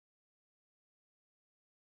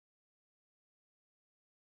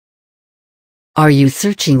Are you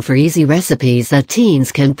searching for easy recipes that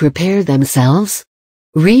teens can prepare themselves?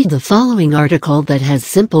 Read the following article that has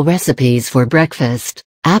simple recipes for breakfast,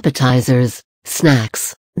 appetizers,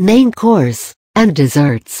 snacks, main course, and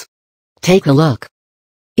desserts. Take a look.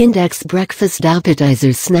 Index breakfast,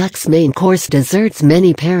 appetizers, snacks, main course, desserts.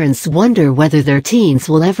 Many parents wonder whether their teens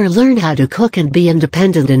will ever learn how to cook and be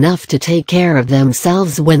independent enough to take care of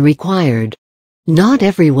themselves when required. Not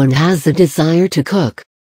everyone has the desire to cook.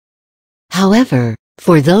 However,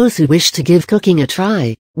 for those who wish to give cooking a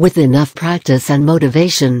try, with enough practice and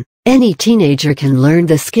motivation, any teenager can learn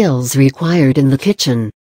the skills required in the kitchen.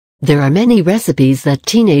 There are many recipes that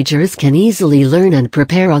teenagers can easily learn and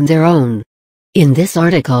prepare on their own. In this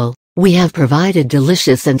article, we have provided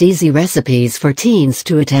delicious and easy recipes for teens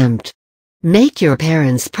to attempt. Make your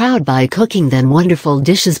parents proud by cooking them wonderful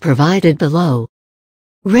dishes provided below.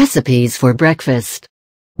 Recipes for breakfast.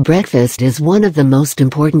 Breakfast is one of the most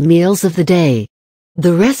important meals of the day.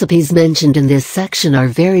 The recipes mentioned in this section are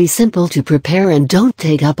very simple to prepare and don't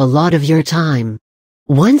take up a lot of your time.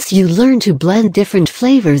 Once you learn to blend different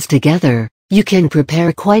flavors together, you can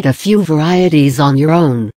prepare quite a few varieties on your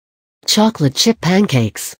own. Chocolate chip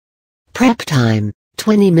pancakes. Prep time,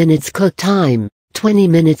 20 minutes. Cook time, 20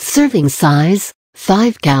 minutes. Serving size,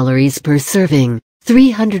 5 calories per serving,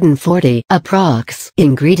 340 approx.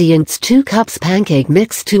 Ingredients: 2 cups pancake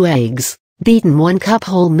mix, 2 eggs, beaten 1 cup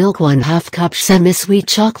whole milk, 1/2 cup semi-sweet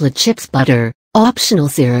chocolate chips, butter, optional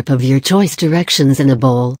syrup of your choice. Directions: in a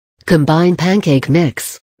bowl, combine pancake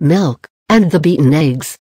mix, milk, and the beaten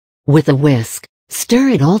eggs. With a whisk, stir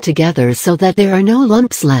it all together so that there are no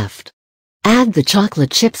lumps left. Add the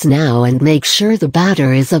chocolate chips now and make sure the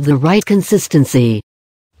batter is of the right consistency.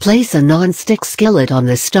 Place a non-stick skillet on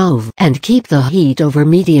the stove and keep the heat over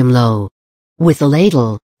medium-low. With a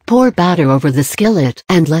ladle, pour batter over the skillet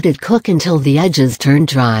and let it cook until the edges turn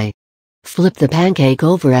dry. Flip the pancake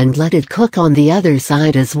over and let it cook on the other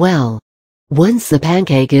side as well. Once the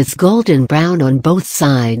pancake is golden brown on both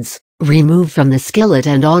sides, remove from the skillet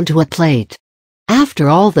and onto a plate. After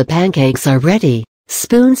all the pancakes are ready,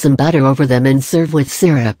 spoon some butter over them and serve with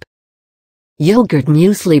syrup. Yogurt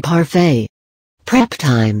muesli parfait. Prep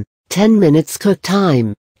time, 10 minutes. Cook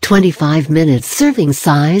time, 25 minutes. Serving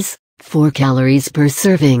size, 4 calories per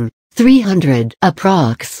serving, 300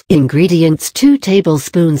 approx. Ingredients: 2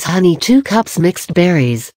 tablespoons honey, 2 cups mixed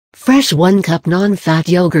berries, fresh, 1 cup non-fat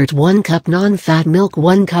yogurt, 1 cup non-fat milk,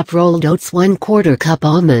 1 cup rolled oats, 1/4 cup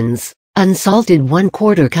almonds, unsalted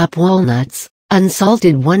 1/4 cup walnuts,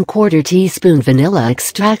 unsalted 1/4 teaspoon vanilla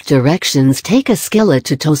extract. Directions: take a skillet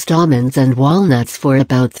to toast almonds and walnuts for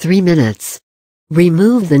about 3 minutes.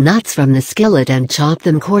 Remove the nuts from the skillet and chop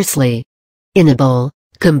them coarsely. In a bowl,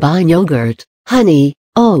 combine yogurt, honey,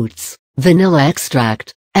 oats, vanilla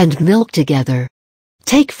extract, and milk together.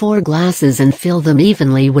 Take 4 glasses and fill them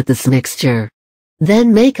evenly with this mixture.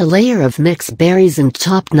 Then make a layer of mixed berries and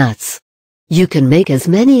chopped nuts. You can make as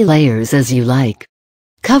many layers as you like.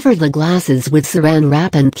 Cover the glasses with saran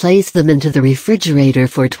wrap and place them into the refrigerator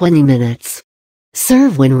for 20 minutes.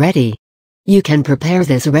 Serve when ready. You can prepare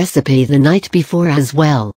this recipe the night before as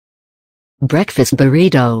well. Breakfast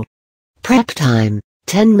burrito. Prep time,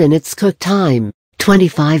 10 minutes. Cook time,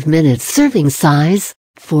 25 minutes. Serving size,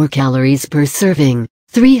 4 calories per serving,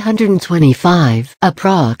 325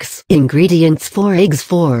 approx. Ingredients: 4 eggs,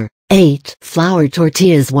 4/8 flour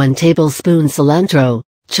tortillas, 1 tablespoon cilantro,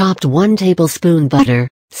 chopped 1 tablespoon butter,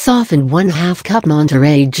 softened 1/2 cup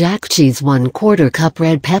Monterey Jack cheese, 1/4 cup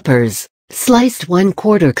red peppers, sliced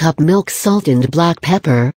 1/4 cup milk, salt and black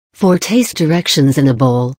pepper, for taste. Directions: in a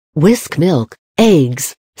bowl, whisk milk,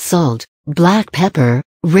 eggs, salt, black pepper,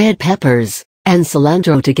 red peppers, and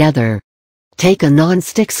cilantro together. Take a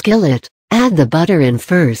non-stick skillet, add the butter in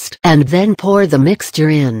first and then pour the mixture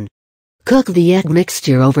in. Cook the egg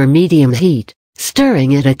mixture over medium heat,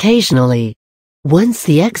 stirring it occasionally. Once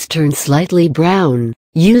the eggs turn slightly brown,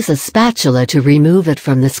 use a spatula to remove it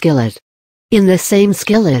from the skillet. In the same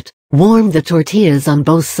skillet, warm the tortillas on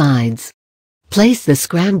both sides. Place the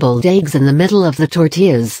scrambled eggs in the middle of the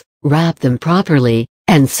tortillas, wrap them properly,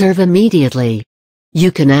 and serve immediately. You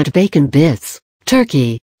can add bacon bits,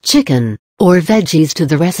 turkey, chicken, or veggies to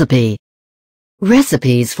the recipe.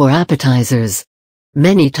 Recipes for appetizers.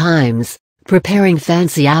 Many times, preparing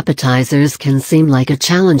fancy appetizers can seem like a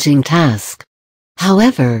challenging task.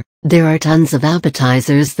 However, there are tons of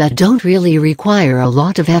appetizers that don't really require a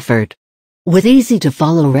lot of effort. With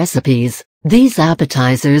easy-to-follow recipes, these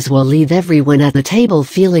appetizers will leave everyone at the table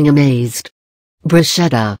feeling amazed.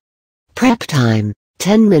 Bruschetta. Prep time,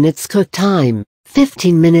 10 minutes. Cook time,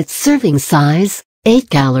 15 minutes. Serving size, 8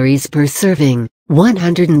 calories per serving,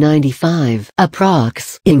 195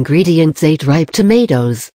 approx. Ingredients: 8 ripe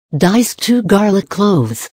tomatoes, diced 2 garlic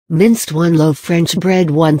cloves, minced 1 loaf French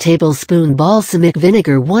bread, 1 tablespoon balsamic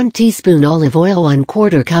vinegar, 1 teaspoon olive oil,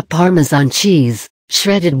 1/4 cup Parmesan cheese,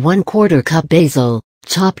 shredded 1/4 cup basil,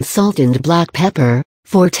 chopped salt and black pepper.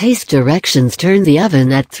 For taste directions: turn the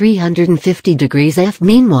oven at 350 degrees F.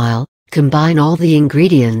 Meanwhile, combine all the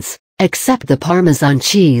ingredients, except the Parmesan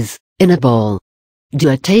cheese, in a bowl. Do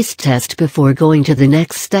a taste test before going to the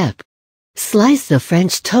next step. Slice the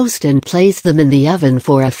French toast and place them in the oven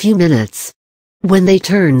for a few minutes. When they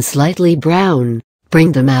turn slightly brown,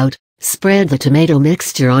 bring them out, spread the tomato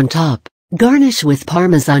mixture on top, garnish with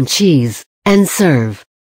Parmesan cheese, and serve.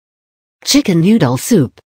 Chicken noodle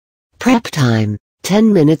soup. Prep time: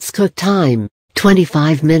 10 minutes. Cook time: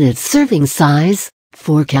 25 minutes. Serving size: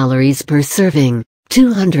 4 calories per serving,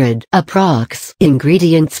 200 approx.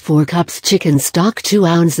 Ingredients: 4 cups chicken stock, 2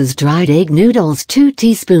 ounces dried egg noodles, 2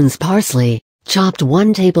 teaspoons parsley, chopped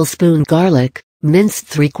 1 tablespoon garlic, minced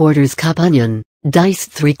 3/4 cup onion, diced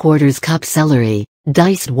 3/4 cup celery,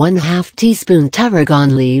 diced 1/2 teaspoon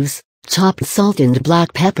tarragon leaves, chopped salt and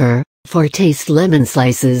black pepper. For taste: lemon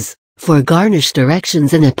slices. For garnish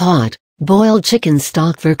directions: in a pot, boil chicken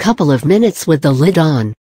stock for couple of minutes with the lid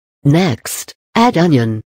on. Next, add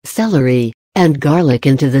onion, celery, and garlic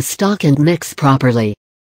into the stock and mix properly.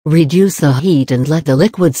 Reduce the heat and let the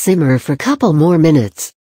liquid simmer for couple more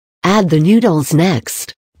minutes. Add the noodles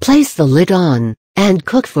next, place the lid on, and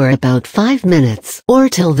cook for about 5 minutes or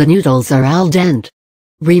till the noodles are al dente.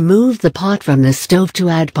 Remove the pot from the stove to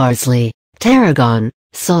add parsley, tarragon,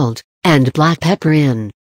 salt, and black pepper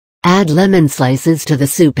in. Add lemon slices to the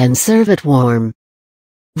soup and serve it warm.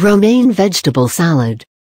 Romaine vegetable salad.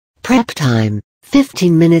 Prep time: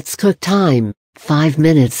 15 minutes. Cook time: 5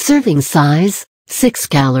 minutes. Serving size: 6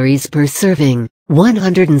 calories per serving,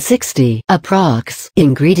 160 approx.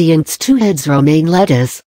 Ingredients: 2 heads romaine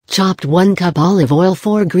lettuce, chopped 1 cup olive oil,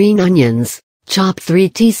 4 green onions, chopped 3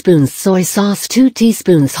 teaspoons soy sauce, 2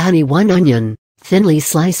 teaspoons honey, 1 onion, thinly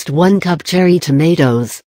sliced 1 cup cherry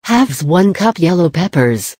tomatoes, halves 1 cup yellow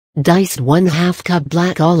peppers, diced 1/2 cup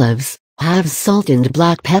black olives, halves salt and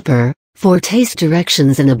black pepper. For taste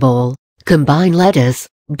directions: in a bowl, combine lettuce,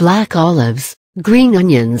 black olives, green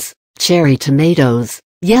onions, cherry tomatoes,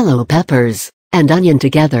 yellow peppers, and onion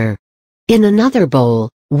together. In another bowl,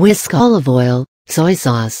 whisk olive oil, soy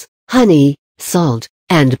sauce, honey, salt,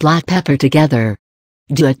 and black pepper together.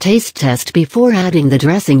 Do a taste test before adding the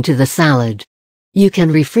dressing to the salad. You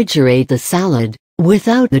can refrigerate the salad,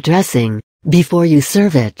 without the dressing, before you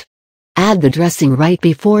serve it. Add the dressing right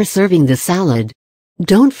before serving the salad.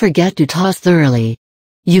 Don't forget to toss thoroughly.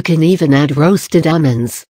 You can even add roasted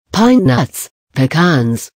almonds, pine nuts,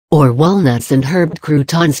 pecans, or walnuts and herbed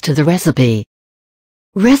croutons to the recipe.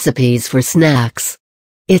 Recipes for snacks.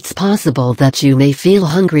 It's possible that you may feel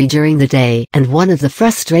hungry during the day, and one of the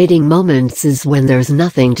frustrating moments is when there's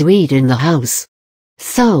nothing to eat in the house.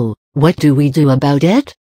 So, what do we do about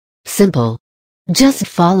it? Simple. Just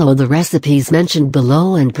follow the recipes mentioned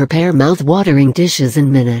below and prepare mouth-watering dishes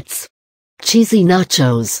in minutes. Cheesy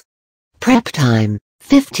nachos. Prep time: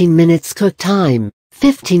 15 minutes. Cook time: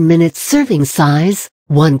 15 minutes. Serving size: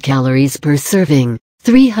 1 calories per serving,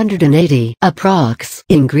 380 approx.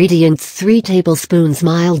 Ingredients: 3 tablespoons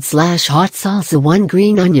mild/hot salsa, 1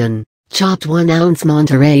 green onion, chopped 1 ounce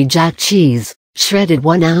Monterey Jack cheese, shredded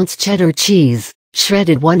 1 ounce cheddar cheese,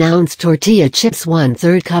 shredded 1 ounce tortilla chips,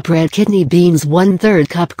 1/3 cup red kidney beans, 1/3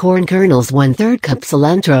 cup corn kernels, 1/3 cup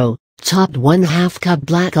cilantro, chopped 1/2 cup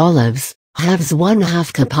black olives, halves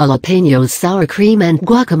 1/2 cup jalapenos, sour cream and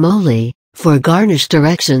guacamole. For garnish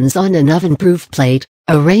directions: on an oven-proof plate,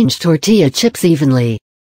 arrange tortilla chips evenly.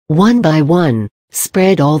 One by one,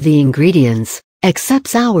 spread all the ingredients, except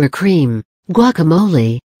sour cream,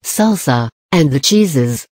 guacamole, salsa, and the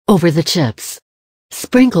cheeses, over the chips.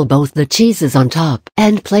 Sprinkle both the cheeses on top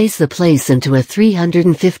and place the place into a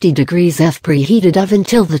 350 degrees F preheated oven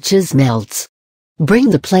till the cheese melts. Bring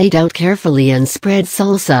the plate out carefully and spread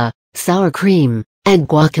salsa, sour cream, and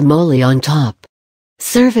guacamole on top.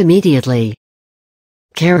 Serve immediately.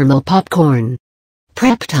 Caramel popcorn.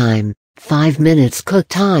 Prep time: 5 minutes. Cook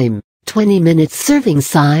time: 20 minutes. Serving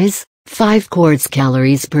size: 5 quarts.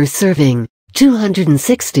 Calories per serving: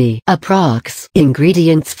 260 approx.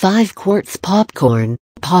 Ingredients: 5 quarts popcorn,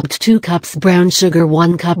 popped 2 cups brown sugar,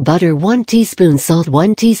 1 cup butter, 1 teaspoon salt,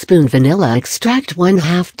 1 teaspoon vanilla extract,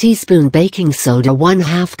 1/2 teaspoon baking soda,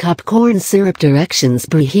 1/2 cup corn syrup. Directions: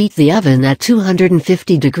 preheat the oven at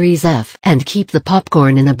 250 degrees F and keep the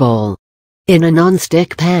popcorn in a bowl. In a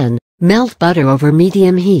non-stick pan, melt butter over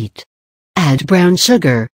medium heat. Add brown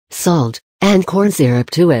sugar, salt, and corn syrup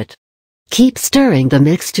to it. Keep stirring the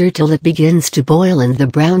mixture till it begins to boil and the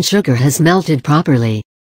brown sugar has melted properly.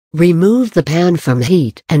 Remove the pan from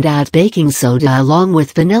heat and add baking soda along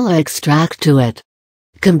with vanilla extract to it.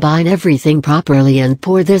 Combine everything properly and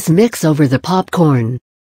pour this mix over the popcorn.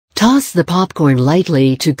 Toss the popcorn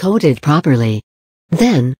lightly to coat it properly.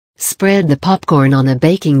 Then, spread the popcorn on a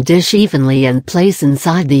baking dish evenly and place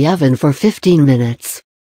inside the oven for 15 minutes.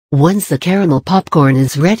 Once the caramel popcorn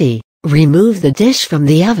is ready, remove the dish from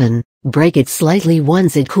the oven, break it slightly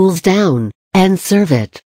once it cools down, and serve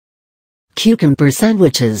it. Cucumber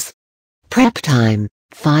sandwiches. Prep time,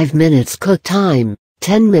 5 minutes cook time,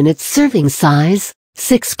 10 minutes serving size,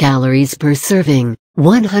 6 calories per serving,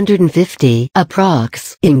 150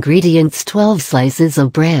 approx. Ingredients: 12 slices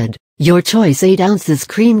of bread, your choice, 8 ounces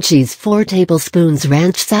cream cheese, 4 tablespoons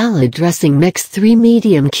ranch salad dressing mix, 3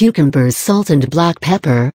 medium cucumbers, salt and black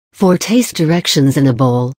pepper. For taste directions: in a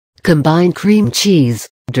bowl, combine cream cheese,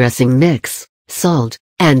 dressing mix, salt,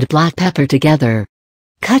 and black pepper together.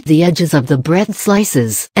 Cut the edges of the bread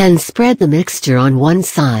slices and spread the mixture on one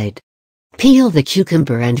side. Peel the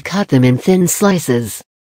cucumber and cut them in thin slices.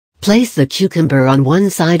 Place the cucumber on one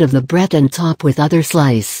side of the bread and top with other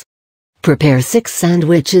slice. Prepare 6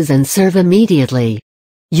 sandwiches and serve immediately.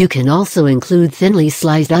 You can also include thinly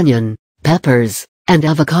sliced onion, peppers, and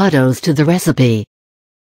avocados to the recipe.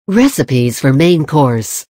 Recipes for main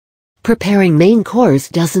course. Preparing main course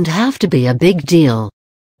doesn't have to be a big deal.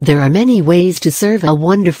 There are many ways to serve a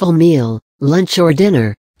wonderful meal, lunch or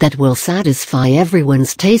dinner, that will satisfy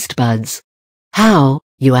everyone's taste buds. How,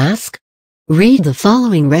 you ask? Read the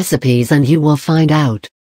following recipes and you will find out.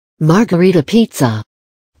 Margherita pizza.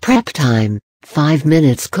 Prep time, 5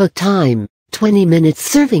 minutes cook time, 20 minutes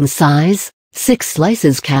serving size, 6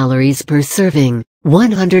 slices, calories per serving,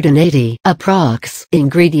 180 approx.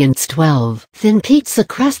 Ingredients: 12 thin pizza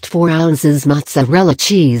crust, 4 ounces mozzarella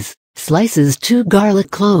cheese, slices 2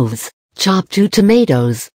 garlic cloves, chop 2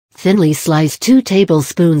 tomatoes, thinly sliced 2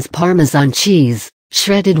 tablespoons Parmesan cheese,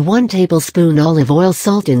 shredded 1 tablespoon olive oil,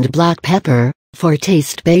 salt and black pepper. For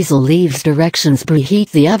taste: basil leaves. Directions: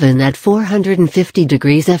 preheat the oven at 450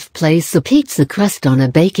 degrees F. Place the pizza crust on a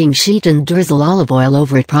baking sheet and drizzle olive oil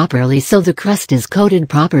over it properly so the crust is coated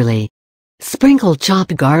properly. Sprinkle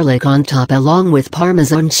chopped garlic on top along with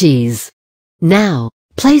Parmesan cheese. Now,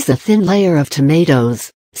 place a thin layer of tomatoes,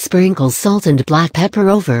 sprinkle salt and black pepper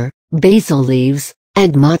over, basil leaves,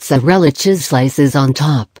 and mozzarella cheese slices on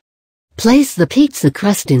top. Place the pizza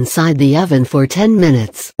crust inside the oven for 10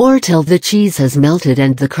 minutes or till the cheese has melted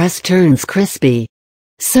and the crust turns crispy.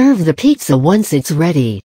 Serve the pizza once it's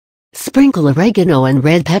ready. Sprinkle oregano and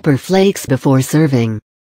red pepper flakes before serving.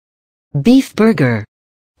 Beef burger.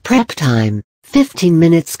 Prep time, 15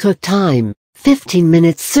 minutes cook time, 15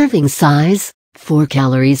 minutes serving size, 4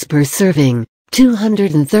 calories per serving,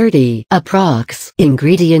 230 approx.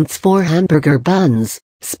 Ingredients: 4 hamburger buns,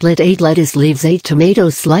 split 8 lettuce leaves, 8 tomato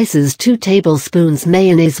slices, 2 tablespoons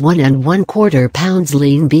mayonnaise, 1 1/4 pounds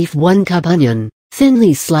lean beef, 1 cup onion,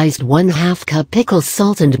 thinly sliced 1/2 cup pickles,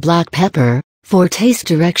 salt and black pepper. For taste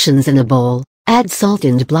directions: in a bowl, add salt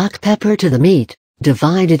and black pepper to the meat,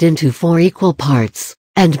 divide it into 4 equal parts,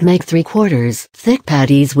 and make 3/4 thick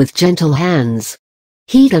patties with gentle hands.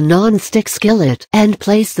 Heat a non-stick skillet and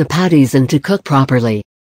place the patties in to cook properly.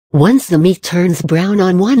 Once the meat turns brown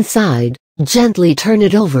on one side, gently turn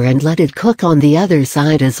it over and let it cook on the other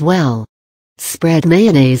side as well. Spread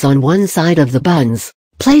mayonnaise on one side of the buns,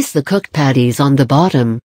 place the cooked patties on the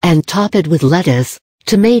bottom, and top it with lettuce,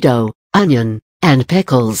 tomato, onion, and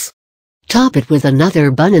pickles. Top it with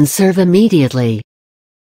another bun and serve immediately.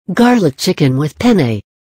 Garlic chicken with penne.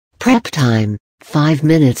 Prep time, 5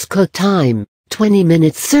 minutes cook time, 20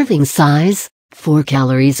 minutes serving size, 4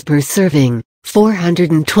 calories per serving,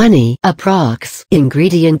 420 approx.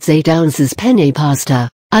 Ingredients: 8 ounces penne pasta,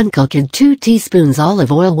 uncooked 2 teaspoons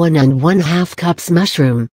olive oil, 1 1/2 cups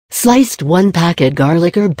mushroom, sliced 1 packet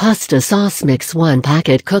garlic herb pasta sauce mix, 1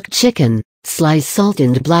 packet cooked chicken, slice salt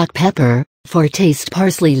and black pepper. For taste: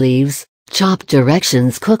 parsley leaves. Chop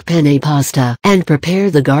directions: cook penne pasta and prepare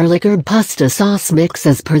the garlic herb pasta sauce mix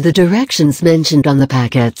as per the directions mentioned on the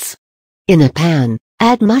packets. In a pan,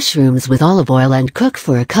 add mushrooms with olive oil and cook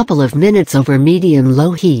for a couple of minutes over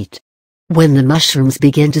medium-low heat. When the mushrooms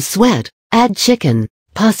begin to sweat, add chicken,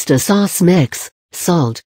 pasta sauce mix,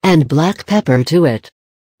 salt, and black pepper to it.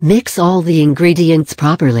 Mix all the ingredients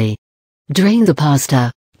properly. Drain the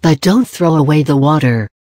pasta, but don't throw away the water.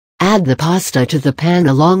 Add the pasta to the pan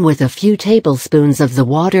along with a few tablespoons of the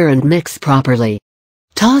water and mix properly.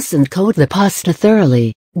 Toss and coat the pasta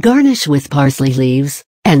thoroughly, garnish with parsley leaves,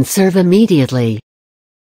 and serve immediately.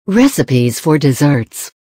 Recipes for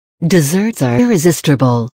desserts. Desserts are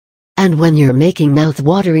irresistible. And when you're making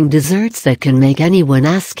mouth-watering desserts that can make anyone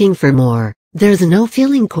asking for more, there's no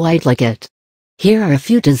feeling quite like it. Here are a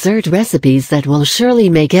few dessert recipes that will surely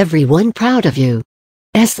make everyone proud of you.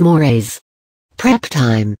 S'mores. Prep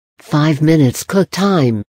time, 5 minutes cook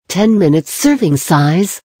time, 10 minutes serving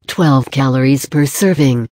size, 12 calories per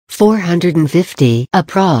serving, 450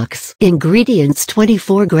 approx. Ingredients: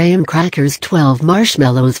 24 graham crackers, 12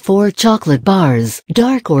 marshmallows, 4 chocolate bars,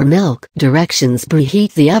 dark or milk. Directions: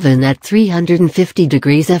 preheat the oven at 350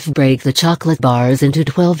 degrees F. Break the chocolate bars into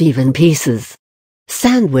 12 even pieces.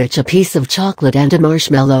 Sandwich a piece of chocolate and a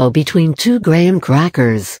marshmallow between 2 graham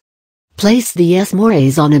crackers. Place the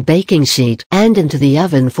s'mores on a baking sheet and into the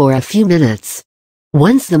oven for a few minutes.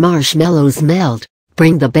 Once the marshmallows melt,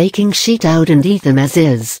 bring the baking sheet out and eat them as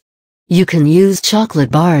is. You can use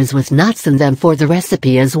chocolate bars with nuts in them for the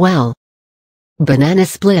recipe as well. Banana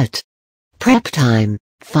split. Prep time,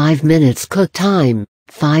 5 minutes cook time,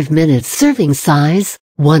 5 minutes serving size,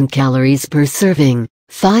 1 calories per serving,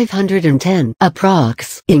 510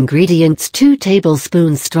 approx. Ingredients: 2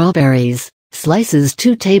 tablespoons strawberries, slices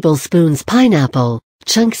 2 tablespoons pineapple,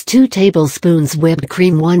 chunks 2 tablespoons whipped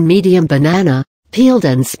cream, 1 medium banana, peeled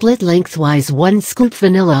and split lengthwise, 1 scoop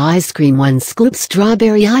vanilla ice cream, 1 scoop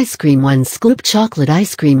strawberry ice cream, 1 scoop chocolate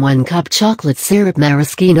ice cream, 1 cup chocolate syrup,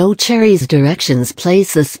 maraschino cherries. Directions: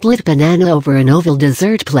 place a split banana over an oval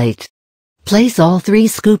dessert plate. Place all 3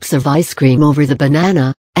 scoops of ice cream over the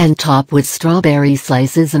banana, and top with strawberry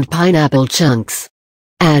slices and pineapple chunks.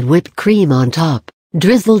 Add whipped cream on top,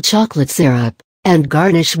 drizzle chocolate syrup, and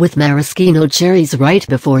garnish with maraschino cherries right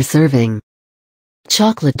before serving.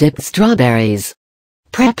 Chocolate dipped strawberries.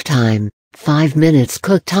 Prep time, 5 minutes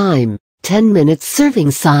cook time, 10 minutes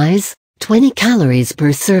serving size, 20 calories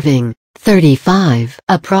per serving, 35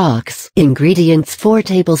 approx. Ingredients: 4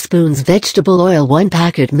 tablespoons vegetable oil, 1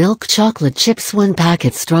 packet milk chocolate chips, 1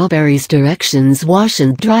 packet strawberries. Directions: wash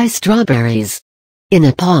and dry strawberries. In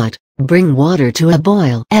a pot, bring water to a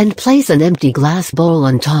boil and place an empty glass bowl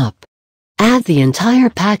on top. Add the entire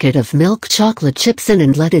packet of milk chocolate chips in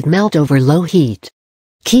and let it melt over low heat.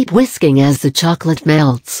 Keep whisking as the chocolate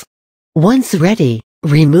melts. Once ready,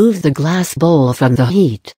 remove the glass bowl from the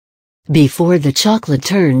heat. Before the chocolate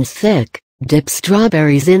turns thick, dip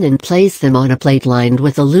strawberries in and place them on a plate lined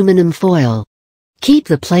with aluminum foil. Keep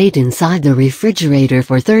the plate inside the refrigerator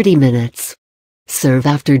for 30 minutes. Serve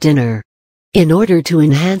after dinner. In order to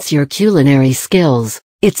enhance your culinary skills,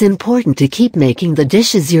 it's important to keep making the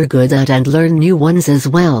dishes you're good at and learn new ones as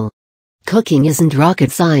well. Cooking isn't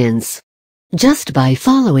rocket science. Just by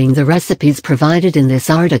following the recipes provided in this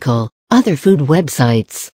article, other food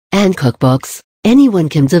websites, and cookbooks, anyone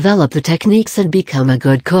can develop the techniques and become a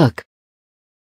good cook.